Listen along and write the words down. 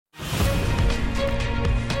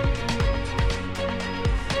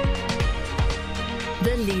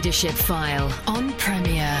Leadership File on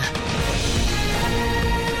Premier.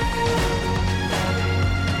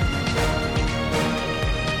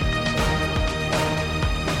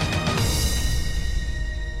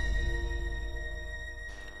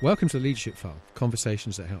 Welcome to the Leadership File,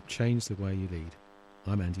 conversations that help change the way you lead.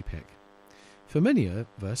 I'm Andy Peck. For many of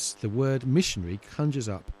us, the word missionary conjures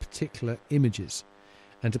up particular images,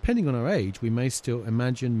 and depending on our age, we may still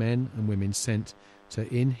imagine men and women sent to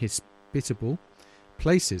inhospitable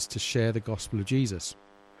places to share the gospel of Jesus.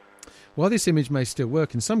 While this image may still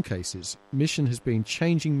work in some cases, mission has been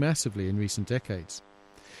changing massively in recent decades.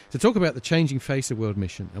 To talk about the changing face of world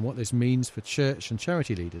mission and what this means for church and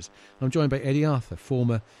charity leaders, I'm joined by Eddie Arthur,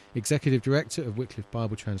 former Executive Director of Wycliffe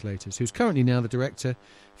Bible Translators, who's currently now the Director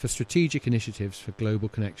for Strategic Initiatives for Global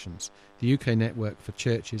Connections, the UK network for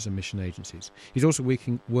churches and mission agencies. He's also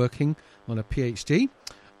working on a PhD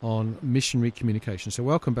on missionary communication. So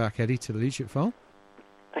welcome back, Eddie, to the Leadership File.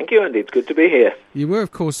 Thank you, Andy. It's good to be here. You were,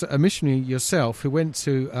 of course, a missionary yourself who went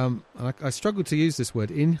to, I struggled to use this word,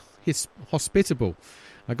 inhospitable.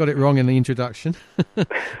 I got it wrong in the introduction, but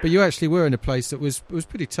you actually were in a place that was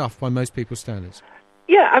pretty tough by most people's standards.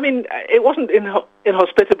 Yeah, I mean, it wasn't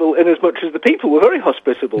inhospitable in as much as the people were very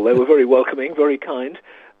hospitable. They were very welcoming, very kind,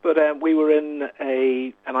 but we were in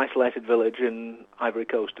an isolated village in Ivory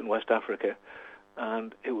Coast in West Africa,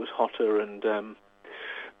 and it was hotter, and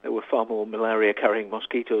there were far more malaria-carrying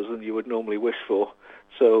mosquitoes than you would normally wish for.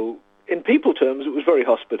 So in people terms, it was very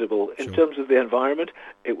hospitable. In terms of the environment,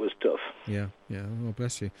 it was tough. Yeah. Well,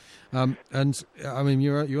 bless you. And I mean,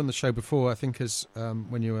 you were on the show before, I think, as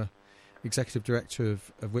when you were executive director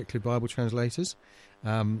of Wycliffe Bible Translators.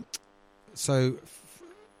 So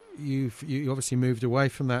you obviously moved away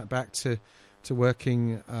from that back to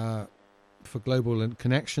working for Global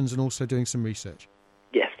Connections and also doing some research.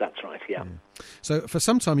 Yes, that's right. Yeah. So for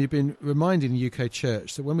some time, you've been reminding the UK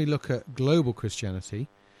Church that when we look at global Christianity,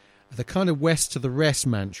 the kind of West to the rest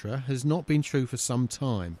mantra has not been true for some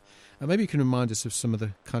time. And maybe you can remind us of some of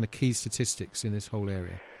the kind of key statistics in this whole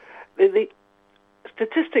area. The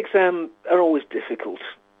statistics are always difficult.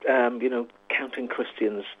 Counting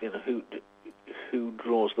Christians, who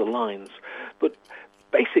draws the lines. But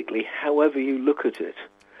basically, however you look at it,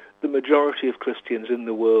 the majority of Christians in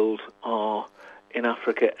the world are in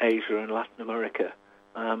Africa, Asia, and Latin America.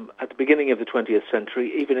 At the beginning of the 20th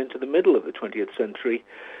century, even into the middle of the 20th century,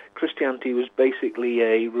 Christianity was basically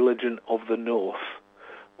a religion of the north,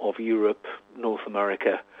 of Europe, North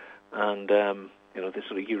America, and this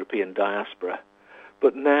sort of European diaspora.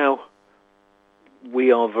 But now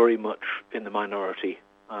we are very much in the minority.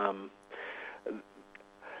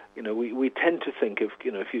 We tend to think of,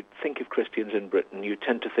 if you think of Christians in Britain, you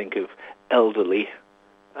tend to think of elderly,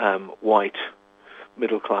 white,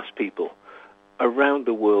 middle-class people. Around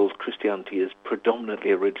the world, Christianity is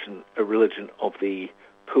predominantly a religion of the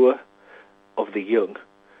poor, of the young,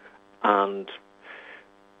 and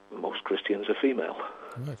most Christians are female.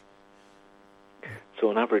 Right. So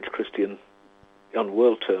an average Christian, on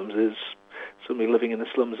world terms, is somebody living in the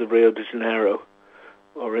slums of Rio de Janeiro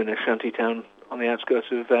or in a shanty town on the outskirts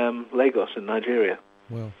of Lagos in Nigeria.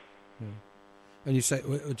 Well, yeah. And you say,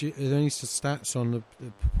 are there any stats on the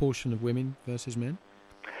proportion of women versus men?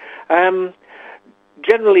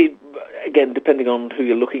 Generally, again, depending on who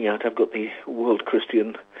you're looking at, I've got the World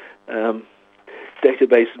Christian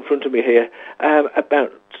database in front of me here.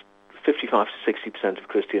 About 55 to 60% of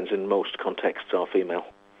Christians in most contexts are female.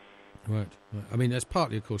 Right. I mean, that's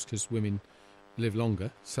partly, of course, because women live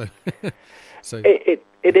longer. So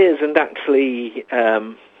It is, and actually,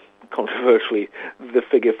 controversially, the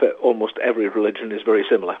figure for almost every religion is very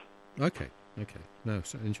similar. Okay. No,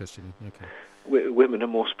 so interesting. Okay. Women are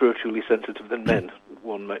more spiritually sensitive than men,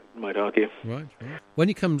 one might argue. Right. When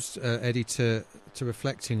it comes, Eddie, to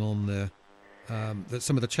reflecting on the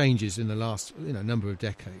some of the changes in the last number of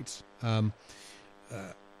decades,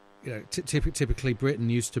 typically Britain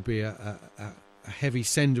used to be a heavy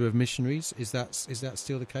sender of missionaries. Is that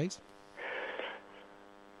still the case?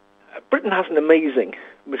 Britain has an amazing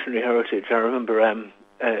missionary heritage. I remember an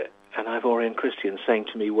Ivorian Christian saying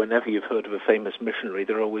to me, whenever you've heard of a famous missionary,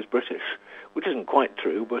 they're always British, which isn't quite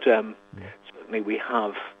true, but certainly we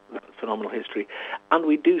have phenomenal history. And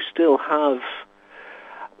we do still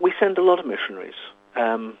we send a lot of missionaries,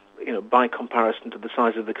 by comparison to the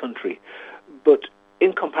size of the country. But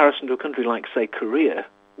in comparison to a country like, say, Korea,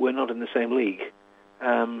 we're not in the same league.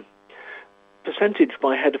 Percentage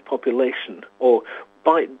by head of population, or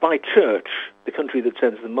by church, the country that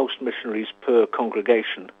sends the most missionaries per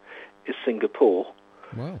congregation is Singapore.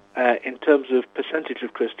 Wow. In terms of percentage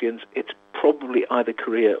of Christians, it's probably either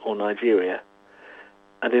Korea or Nigeria.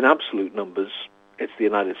 And in absolute numbers, it's the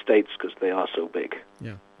United States because they are so big.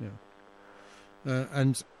 Yeah.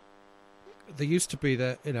 And there used to be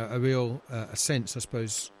a real a sense, I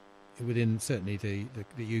suppose, within certainly the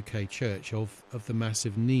UK Church of the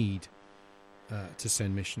massive need to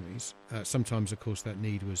send missionaries. Sometimes, of course, that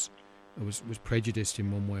need was prejudiced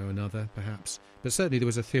in one way or another, perhaps. But certainly there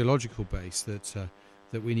was a theological base that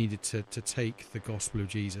we needed to take the gospel of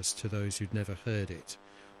Jesus to those who'd never heard it,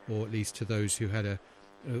 or at least to those who had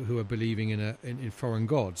who are believing in foreign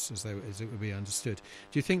gods, as it would be understood.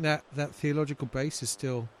 Do you think that theological base is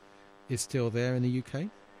still there in the UK?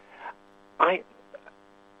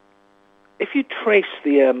 If you trace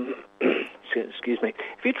the excuse me,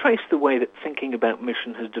 if you trace the way that thinking about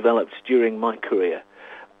mission has developed during my career,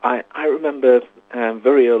 I remember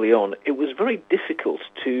very early on it was very difficult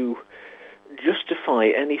to justify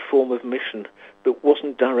any form of mission that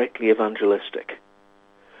wasn't directly evangelistic.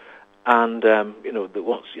 And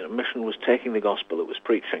mission was taking the gospel, it was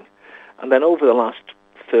preaching. And then over the last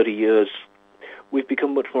 30 years, we've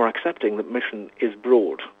become much more accepting that mission is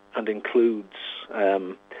broad and includes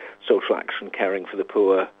social action, caring for the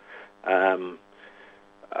poor,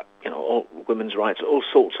 all women's rights, all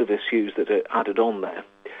sorts of issues that are added on there.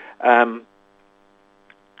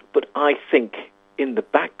 But I think in the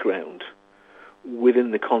background, within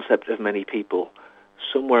the concept of many people,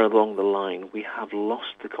 somewhere along the line, we have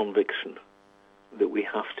lost the conviction that we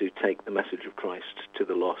have to take the message of Christ to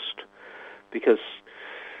the lost. Because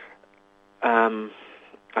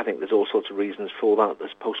I think there's all sorts of reasons for that.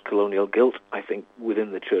 There's post-colonial guilt. I think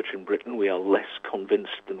within the church in Britain, we are less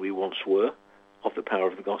convinced than we once were of the power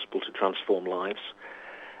of the gospel to transform lives.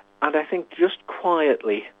 And I think just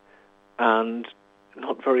quietly and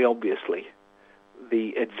not very obviously,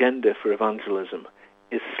 the agenda for evangelism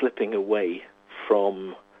is slipping away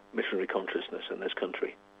from missionary consciousness in this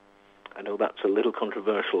country. I know that's a little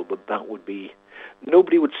controversial, but that would be...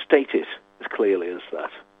 Nobody would state it as clearly as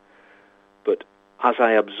that. But as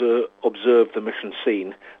I observe the mission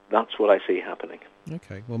scene, that's what I see happening.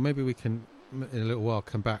 Okay, well, maybe we can, in a little while,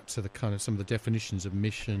 come back to the kind of some of the definitions of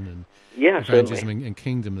mission and evangelism and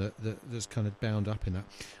kingdom that's kind of bound up in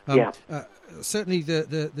that. Certainly,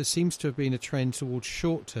 there seems to have been a trend towards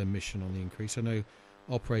short-term mission on the increase. I know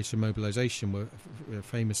Operation Mobilisation were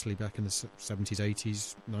famously back in the 70s,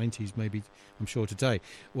 80s, 90s, maybe, I'm sure today,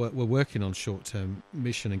 were working on short-term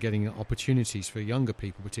mission and getting opportunities for younger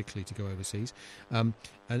people, particularly, to go overseas. And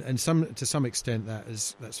to some extent,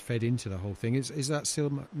 that's fed into the whole thing. Is that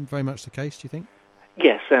still very much the case, do you think?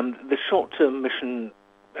 Yes, the short-term mission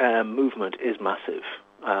movement is massive.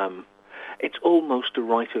 It's almost a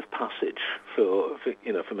rite of passage for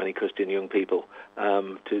many Christian young people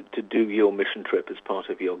to do your mission trip as part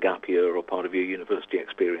of your gap year or part of your university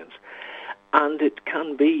experience, and it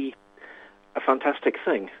can be a fantastic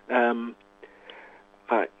thing.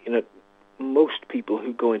 Most people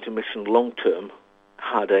who go into mission long term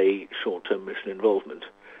had a short-term mission involvement,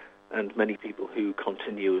 and many people who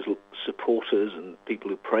continue as supporters and people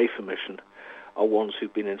who pray for mission are ones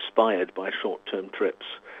who've been inspired by short-term trips.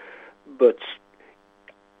 But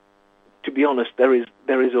to be honest, there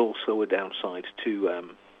is also a downside to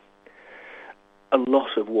a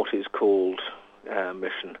lot of what is called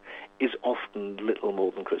mission is often little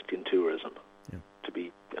more than Christian tourism. Yeah. To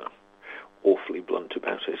be awfully blunt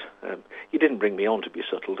about it. You didn't bring me on to be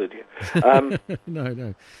subtle, did you?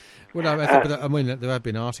 No. Well, I mean, there have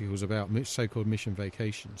been articles about so-called mission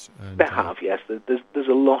vacations. And, there have, yes. There's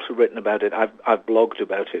a lot written about it. I've blogged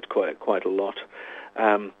about it quite a lot.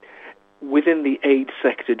 Within the aid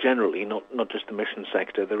sector generally, not just the mission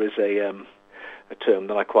sector, there is a term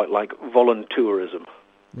that I quite like: voluntourism.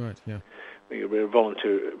 Right. Yeah. You're a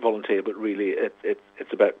volunteer, but really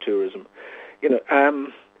it's about tourism.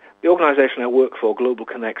 The organisation I work for, Global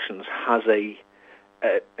Connections, has a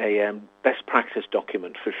best practice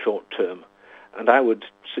document for short term, and I would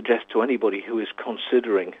suggest to anybody who is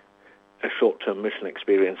considering a short term mission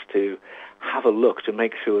experience to have a look to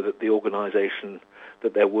make sure that the organisation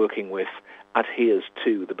that they're working with adheres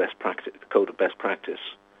to the code of best practice.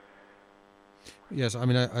 Yes, I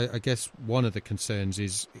mean, I guess one of the concerns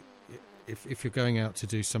is if you're going out to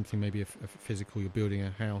do something, maybe a physical, you're building a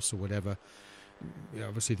house or whatever,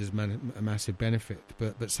 obviously there's a massive benefit,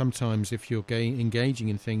 but sometimes if you're engaging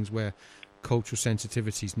in things where cultural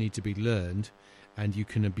sensitivities need to be learned and you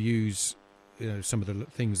can abuse some of the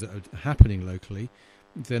things that are happening locally,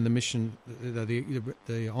 then the mission,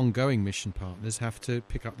 the ongoing mission partners have to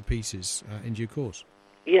pick up the pieces in due course.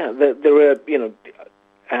 Yeah, there are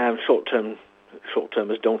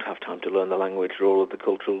short-termers don't have time to learn the language or all of the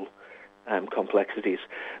cultural complexities.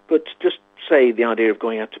 But just say the idea of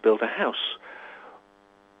going out to build a house.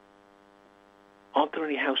 aren't there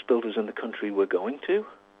any house builders in the country we're going to?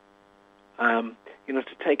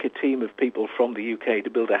 To take a team of people from the UK to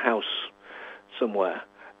build a house somewhere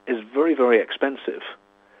is very, very expensive,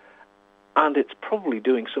 and it's probably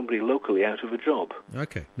doing somebody locally out of a job.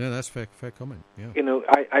 Okay, no, that's fair comment.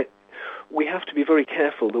 Yeah. We have to be very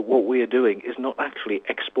careful that what we are doing is not actually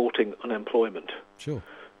exporting unemployment. Sure.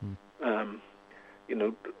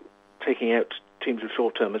 Taking out teams of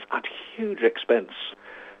short-termers at huge expense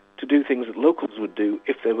to do things that locals would do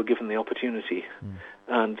if they were given the opportunity.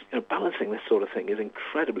 And balancing this sort of thing is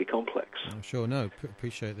incredibly complex. Oh, sure, no,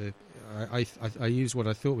 appreciate the. I used what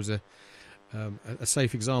I thought was a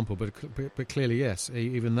safe example, but clearly yes,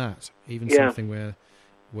 even something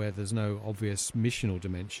where there's no obvious missional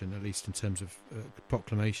dimension, at least in terms of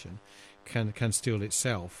proclamation, can still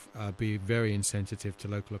itself be very insensitive to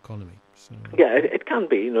local economy. So, yeah, it can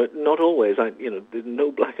be. Not always. There's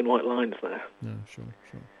no black and white lines there. No, sure.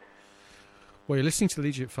 Well, you're listening to the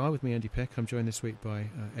Leadership File with me, Andy Peck. I'm joined this week by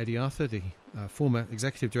Eddie Arthur, the former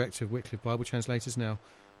Executive Director of Wycliffe Bible Translators, now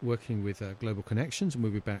working with Global Connections, and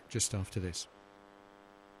we'll be back just after this.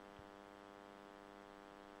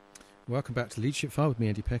 Welcome back to the Leadership File with me,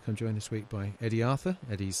 Andy Peck. I'm joined this week by Eddie Arthur.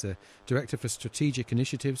 Eddie's the Director for Strategic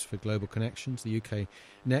Initiatives for Global Connections, the UK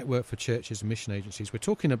network for churches and mission agencies. We're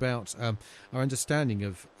talking about our understanding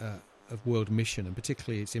of world mission, and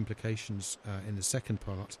particularly its implications in the second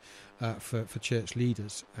part for church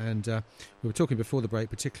leaders. And we were talking before the break,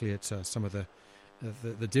 particularly at some of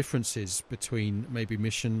the differences between maybe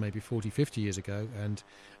mission 40, 50 years ago and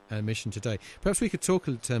mission today. Perhaps we could talk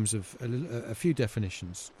in terms of a few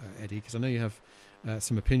definitions, Eddie, because I know you have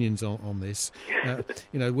some opinions on this.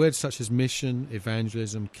 Words such as mission,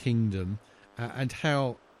 evangelism, kingdom, and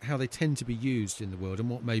how they tend to be used in the world, and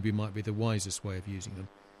what maybe might be the wisest way of using them.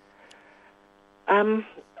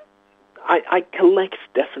 I collect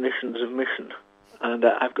definitions of mission, and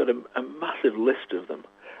I've got a massive list of them.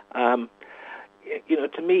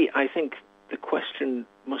 To me, I think the question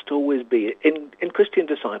must always be, in Christian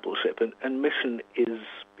discipleship, and mission is,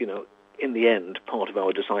 in the end, part of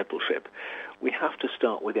our discipleship, we have to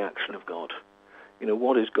start with the action of God.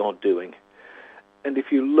 What is God doing? And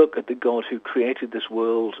if you look at the God who created this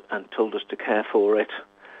world and told us to care for it,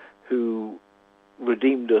 who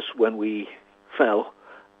redeemed us when we fell,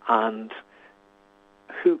 and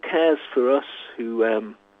who cares for us, who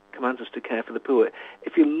commands us to care for the poor.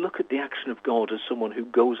 If you look at the action of God as someone who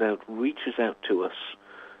goes out, reaches out to us,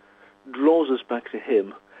 draws us back to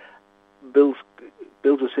him, builds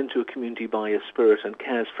us into a community by his Spirit and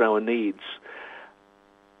cares for our needs,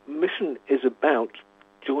 mission is about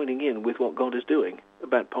joining in with what God is doing,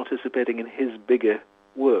 about participating in his bigger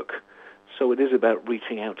work. So it is about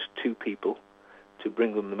reaching out to people to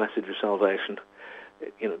bring them the message of salvation.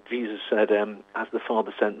 Jesus said, as the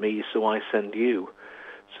Father sent me, so I send you.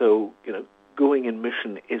 So, going in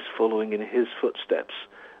mission is following in his footsteps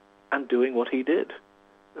and doing what he did.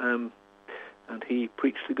 And he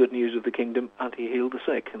preached the good news of the kingdom, and he healed the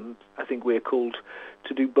sick. And I think we're called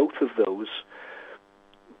to do both of those.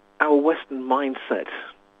 Our Western mindset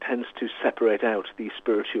tends to separate out the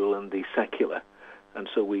spiritual and the secular. And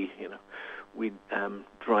so we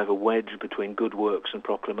drive a wedge between good works and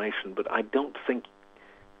proclamation. But I don't think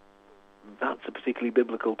that's a particularly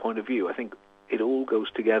biblical point of view. I think it all goes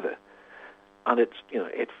together, and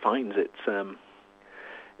it finds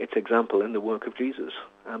its example in the work of Jesus,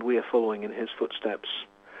 and we are following in his footsteps,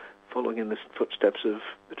 following in the footsteps of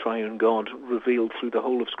the triune God revealed through the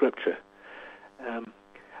whole of Scripture.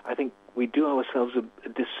 I think we do ourselves a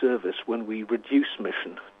disservice when we reduce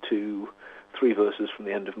mission to 3 verses from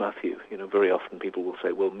the end of Matthew. Very often people will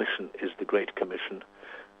say, well, mission is the Great Commission,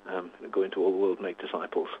 go into all the world, make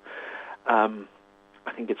disciples.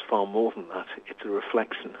 I think it's far more than that. It's a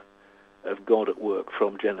reflection of God at work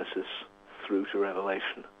from Genesis through to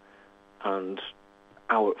Revelation, and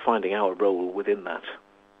finding our role within that.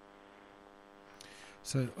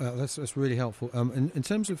 So that's really helpful. In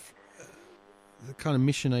terms of the kind of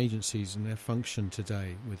mission agencies and their function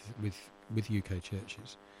today with UK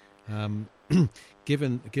churches,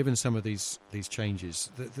 given some of these changes,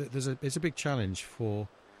 there's a big challenge for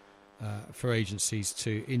agencies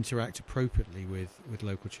to interact appropriately with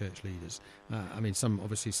local church leaders.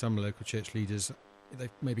 Some local church leaders, they've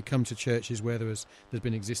maybe come to churches where there's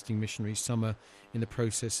been existing missionaries. Some are in the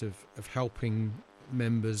process of helping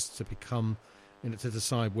members to become, to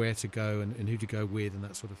decide where to go and who to go with and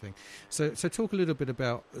that sort of thing. So talk a little bit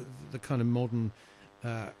about the kind of modern,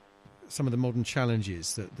 some of the modern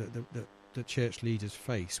challenges that church leaders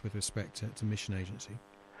face with respect to mission agency.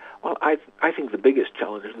 Well, I think the biggest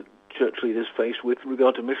challenge that church leaders face with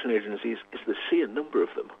regard to mission agencies is the sheer number of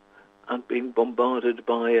them. and being bombarded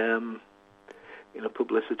by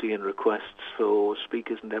publicity and requests for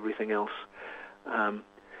speakers and everything else. There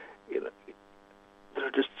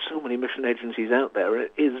are just so many mission agencies out there.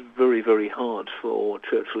 It is very, very hard for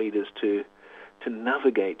church leaders to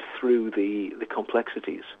navigate through the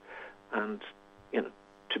complexities. And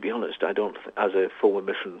to be honest, as a former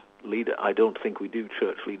mission leader, I don't think we do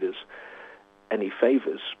church leaders any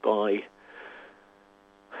favours by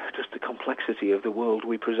just the complexity of the world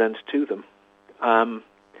we present to them.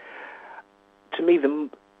 To me, the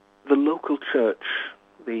local church,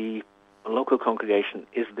 the local congregation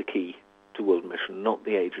is the key to world mission, not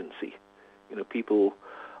the agency. People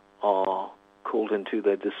are called into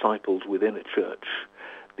their disciples within a church.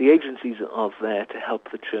 The agencies are there to help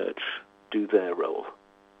the church do their role.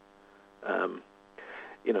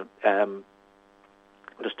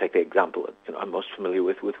 Just take the example I'm most familiar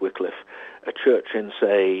with Wycliffe, a church in,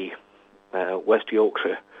 say, West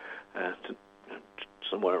Yorkshire,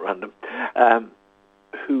 somewhere at random,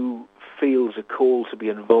 who feels a call to be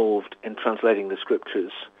involved in translating the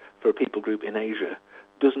scriptures for a people group in Asia,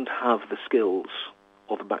 doesn't have the skills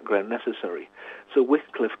or the background necessary. So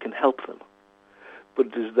Wycliffe can help them. But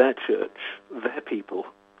it is their church, their people,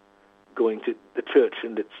 going to the church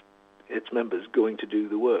and its members going to do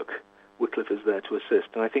the work. Wycliffe is there to assist.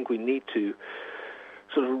 And I think we need to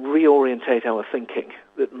sort of reorientate our thinking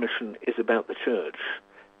that mission is about the church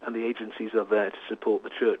and the agencies are there to support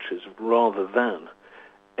the churches, rather than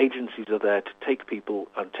agencies are there to take people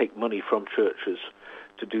and take money from churches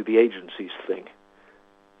to do the agency's thing.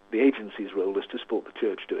 The agency's role is to support the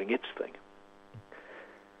church doing its thing.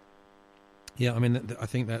 Yeah, I mean, I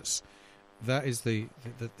think that is the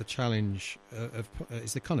challenge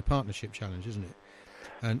it's the kind of partnership challenge, isn't it?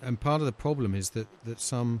 And part of the problem is that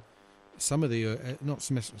some of the not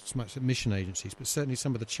so much mission agencies, but certainly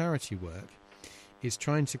some of the charity work is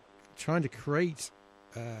trying to create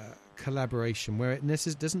collaboration where it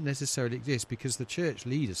doesn't necessarily exist, because the church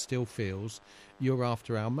leader still feels you're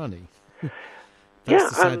after our money. That's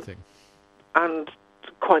the sad thing. And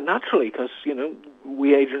quite naturally, because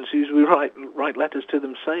we agencies, we write letters to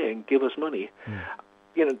them saying, "Give us money."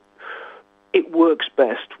 It works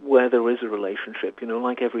best where there is a relationship,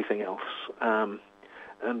 like everything else.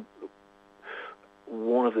 And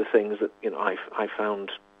one of the things that I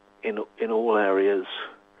found in all areas,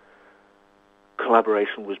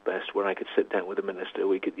 collaboration was best, where I could sit down with a minister,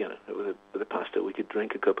 we could, with a pastor, we could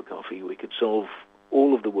drink a cup of coffee, we could solve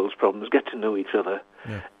all of the world's problems, get to know each other,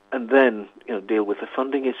 and then deal with the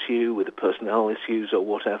funding issue, with the personnel issues, or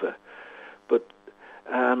whatever. But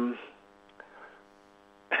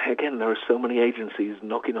again, there are so many agencies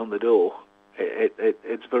knocking on the door.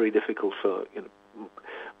 It's very difficult for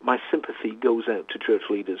my sympathy goes out to church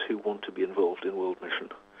leaders who want to be involved in world mission.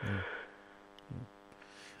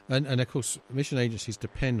 And of course, mission agencies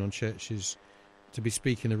depend on churches to be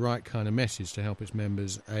speaking the right kind of message to help its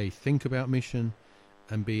members think about mission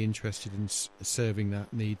and be interested in serving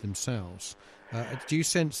that need themselves. Do you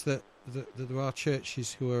sense that there are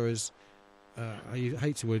churches who are as I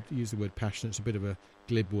hate to use the word passionate, it's a bit of a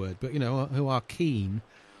glib word, but who are keen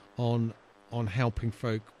on helping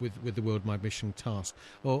folk with the World Wide Mission task,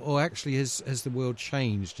 or actually has the world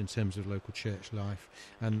changed in terms of local church life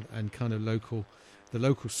and kind of the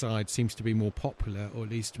local side seems to be more popular, or at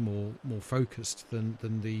least more focused than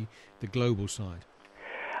the global side?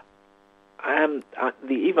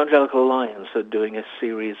 The Evangelical Alliance are doing a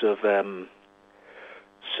series of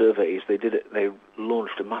surveys. They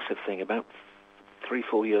launched a massive thing about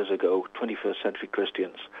 3-4 years ago, 21st Century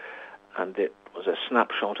Christians, and it was a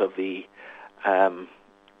snapshot of the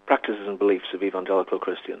practices and beliefs of evangelical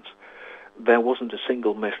Christians. There wasn't a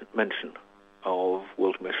single mention of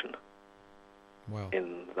world mission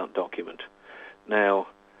in that document. Now,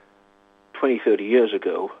 20-30 years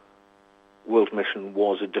ago, world mission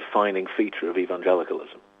was a defining feature of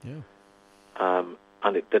evangelicalism.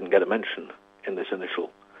 And it didn't get a mention in this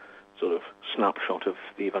initial sort of snapshot of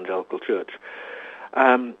the evangelical church.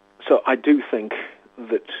 So I do think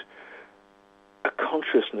that a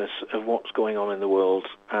consciousness of what's going on in the world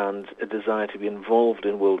and a desire to be involved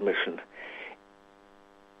in world mission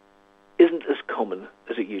isn't as common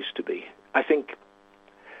as it used to be. I think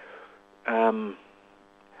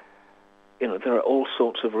there are all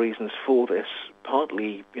sorts of reasons for this.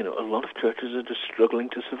 Partly, a lot of churches are just struggling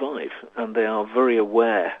to survive, and they are very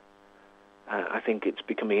aware. I think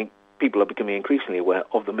people are becoming increasingly aware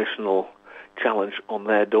of the missional challenge on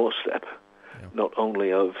their doorstep, not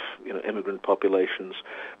only of immigrant populations,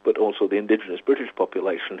 but also the indigenous British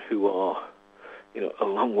population, who are a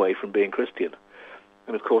long way from being Christian.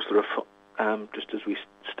 And of course, there are just as we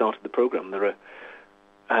started the program, there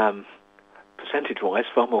are percentage-wise,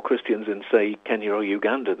 far more Christians in, say, Kenya or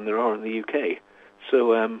Uganda than there are in the UK.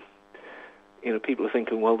 So, people are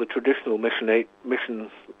thinking, well, the traditional mission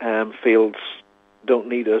fields don't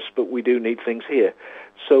need us, but we do need things here.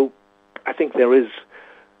 So I think there is,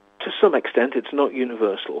 to some extent, it's not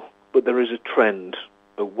universal, but there is a trend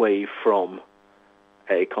away from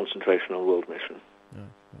a concentration on world mission. Oh,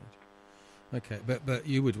 right. Okay, but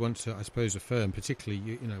you would want to, I suppose, affirm,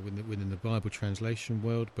 particularly within the Bible translation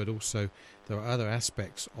world, but also there are other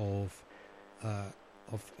aspects of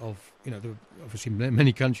obviously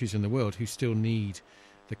many countries in the world who still need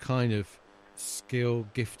the kind of skill,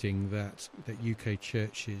 gifting that UK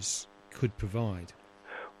churches could provide.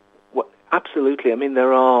 Well, absolutely. I mean,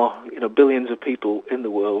 there are billions of people in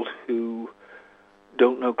the world who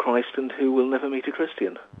don't know Christ and who will never meet a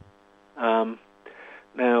Christian.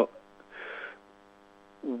 Now,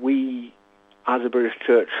 we, as a British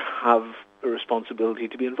church, have a responsibility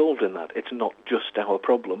to be involved in that. It's not just our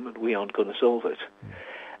problem, and we aren't going to solve it.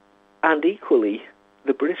 And equally,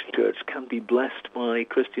 the British church can be blessed by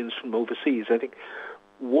Christians from overseas. I think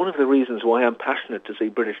one of the reasons why I'm passionate to see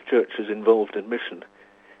British churches involved in mission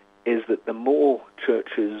is that the more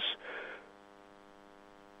churches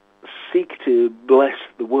seek to bless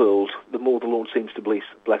the world, the more the Lord seems to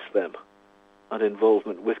bless them. And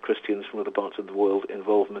involvement with Christians from other parts of the world,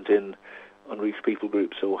 involvement in unreached people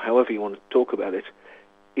groups, or however you want to talk about it,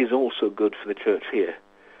 is also good for the church here.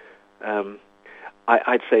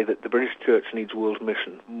 I'd say that the British church needs world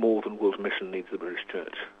mission more than world mission needs the British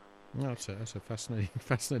church. Well, that's a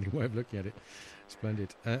fascinating way of looking at it.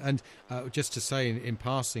 Splendid. And just to say in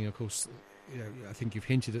passing, of course, I think you've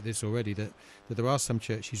hinted at this already, that there are some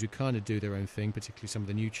churches who kind of do their own thing, particularly some of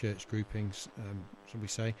the new church groupings, shall we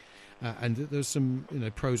say, and there's some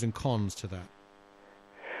pros and cons to that.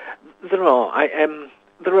 There are.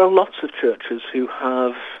 There are lots of churches who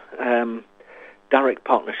have direct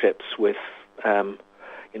partnerships with a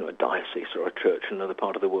diocese or a church in another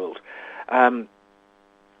part of the world.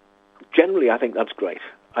 Generally, I think that's great.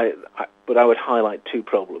 But I would highlight two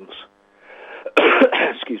problems.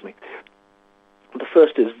 Excuse me. The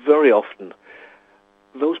first is very often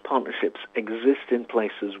those partnerships exist in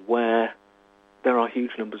places where there are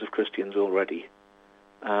huge numbers of Christians already.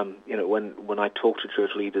 When I talk to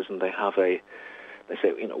church leaders and they say,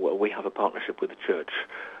 well, we have a partnership with the church,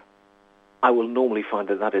 I will normally find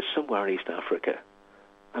that is somewhere in East Africa.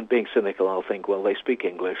 And being cynical, I'll think, well, they speak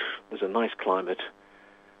English, there's a nice climate,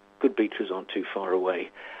 good beaches aren't too far away.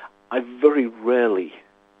 I very rarely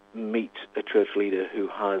meet a church leader who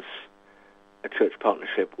has a church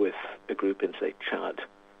partnership with a group in, say, Chad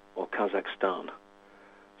or Kazakhstan,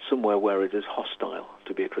 somewhere where it is hostile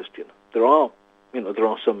to be a Christian. There are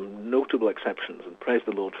some notable exceptions, and praise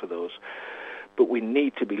the Lord for those, but we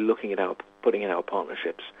need to be looking at putting in our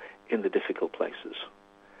partnerships in the difficult places.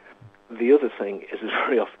 The other thing is that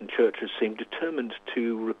very often churches seem determined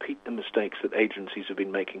to repeat the mistakes that agencies have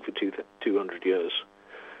been making for 200 years.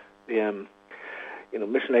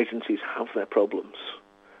 Mission agencies have their problems,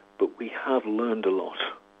 but we have learned a lot.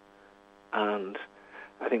 And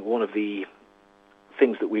I think one of the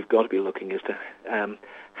things that we've got to be looking is to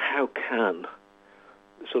how can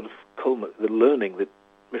sort of the learning that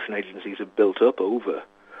mission agencies have built up over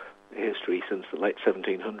history since the late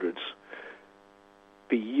 1700s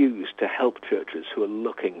be used to help churches who are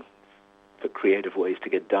looking for creative ways to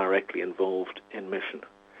get directly involved in mission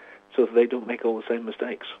so that they don't make all the same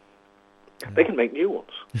mistakes. Yeah. They can make new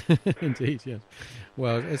ones. Indeed, yes.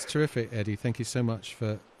 Well, it's terrific, Eddie. Thank you so much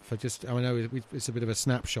for just, I know it's a bit of a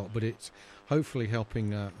snapshot, but it's hopefully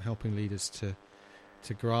helping leaders to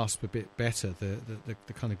grasp a bit better the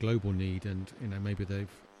kind of global need, and maybe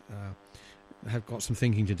they've have got some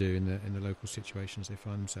thinking to do in the local situations they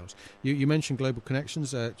find themselves. You mentioned Global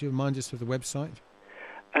Connections. Do you remind us of the website?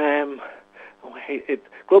 I hate it.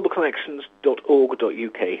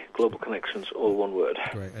 globalconnections.org.uk. Global Connections, all one word.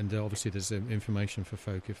 Great, and obviously there's information for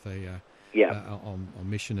folk if they on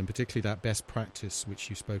mission, and particularly that best practice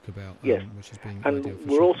which you spoke about. Yes, which is being and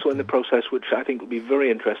we're also in the process, which I think will be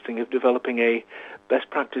very interesting, of developing a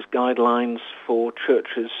best practice guidelines for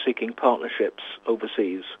churches seeking partnerships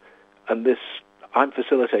overseas. And this, I'm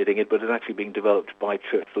facilitating it, but it's actually being developed by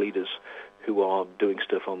church leaders who are doing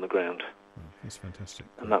stuff on the ground. Oh, that's fantastic.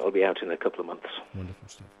 And that will be out in a couple of months. Wonderful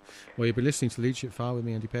stuff. Well, you'll be listening to Leadership File with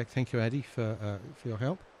me, Andy Peck. Thank you, Eddie, for your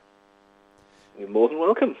help. You're more than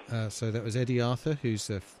welcome. So that was Eddie Arthur,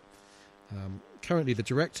 who's currently the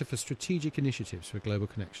Director for Strategic Initiatives for Global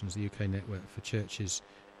Connections, the UK network for churches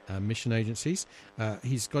and mission agencies.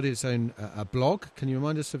 He's got his own blog. Can you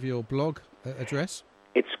remind us of your blog address?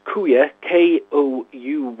 It's Kouya,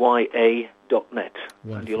 Kouya.org.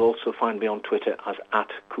 Wonderful. And you'll also find me on Twitter as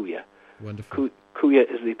 @Kuya. Wonderful. Kuya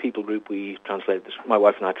is the people group we translated this. My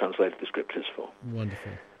wife and I translated the scriptures for.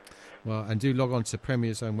 Wonderful. Well, and do log on to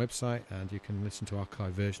Premier's own website, and you can listen to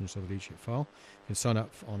archived versions of the Leadership File. You can sign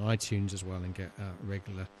up on iTunes as well and get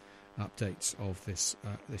regular updates of this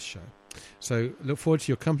show. So look forward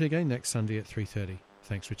to your company again next Sunday at 3:30.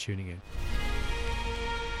 Thanks for tuning in.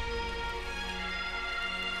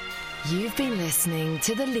 You've been listening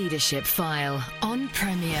to The Leadership File on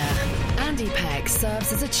Premier. Andy Peck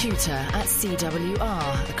serves as a tutor at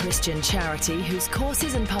CWR, a Christian charity whose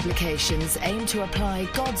courses and publications aim to apply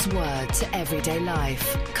God's Word to everyday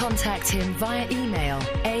life. Contact him via email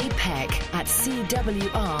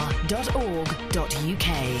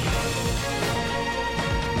apeck@cwr.org.uk.